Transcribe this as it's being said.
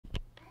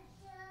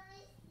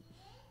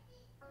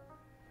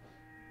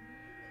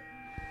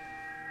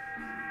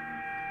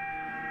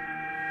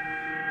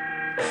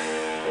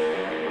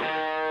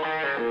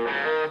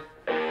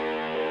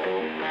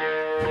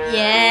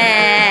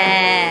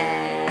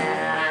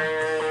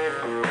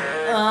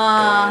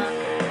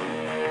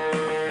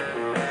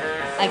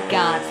I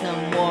got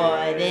some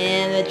wood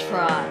in the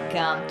truck,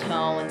 I'm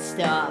towing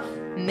stuff.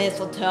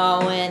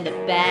 Mistletoe in the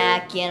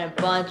back and a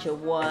bunch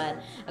of wood.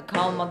 I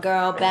called my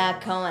girl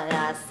back home and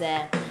I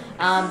said,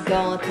 I'm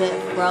going to the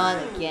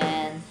front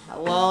again. I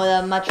loaded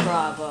up my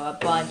truck with a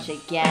bunch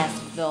of gas,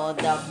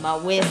 filled up my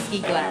whiskey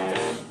glass.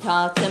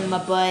 Talked to my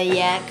buddy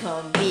at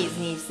Convenience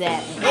and he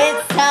said,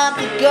 it's time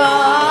to go.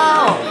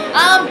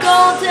 I'm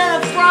going to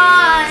the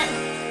front.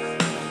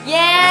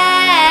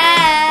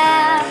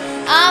 Yeah,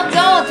 I'm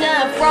going to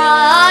the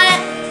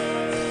front.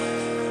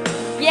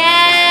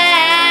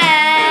 Yeah,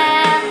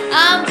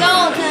 I'm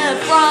going to the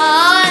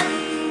front.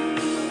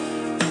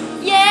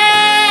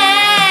 Yeah,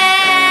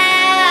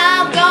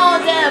 I'm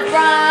going to the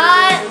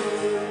front.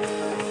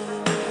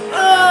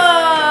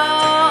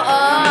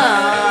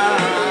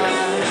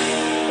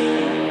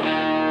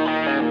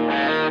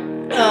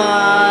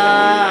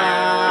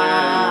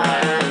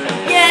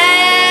 Yeah.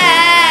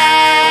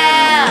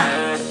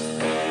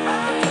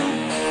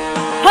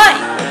 Hey!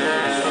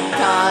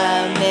 Got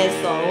a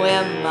missile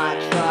in my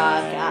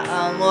truck. I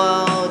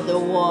unload the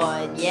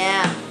wood,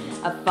 yeah.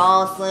 I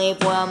fall asleep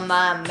with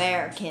my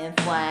American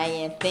flag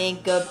and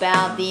think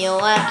about the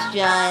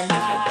election.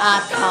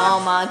 I call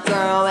my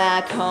girl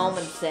back home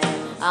and said,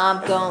 I'm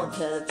going to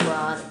the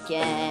front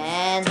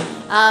again.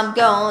 I'm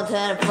going to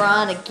the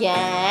front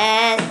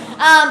again.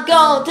 I'm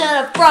going to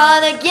the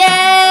front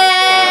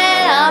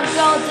again. I'm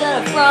going to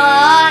the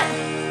front.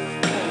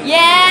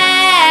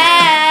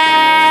 Yeah,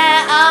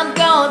 I'm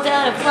going to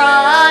the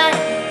front.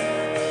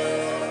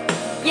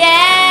 Yeah,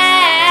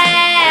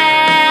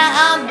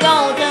 I'm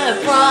going to the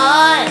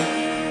front.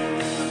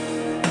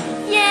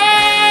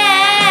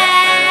 Yeah,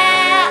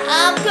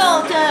 I'm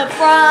going to the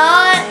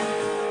front.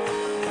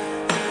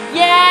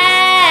 Yeah.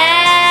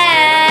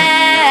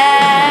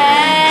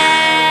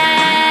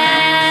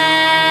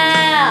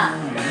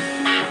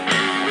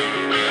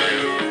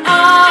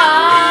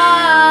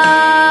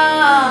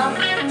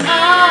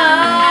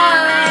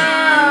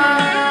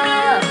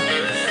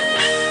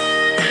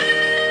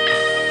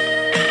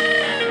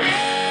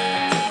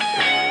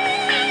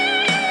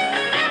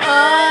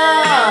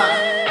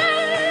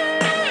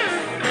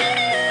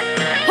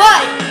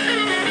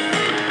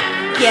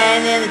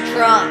 Get in the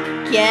trunk,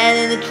 get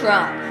in the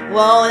trunk.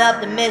 Load up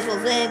the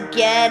missiles and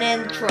get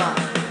in the trunk.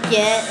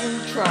 Get in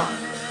the trunk,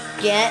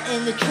 get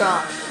in the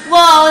trunk.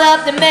 Load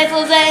up the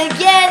missiles and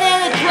get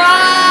in the trunk.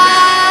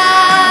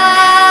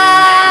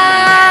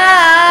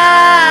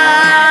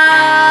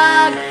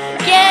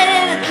 Get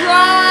in the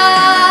trunk.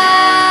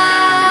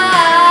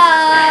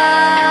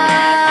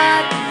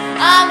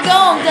 I'm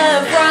going to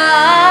the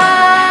front.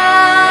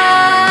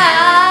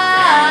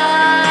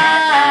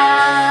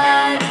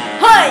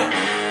 Hey!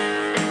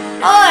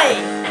 Oi!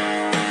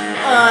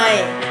 Oi!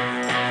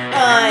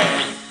 Oi!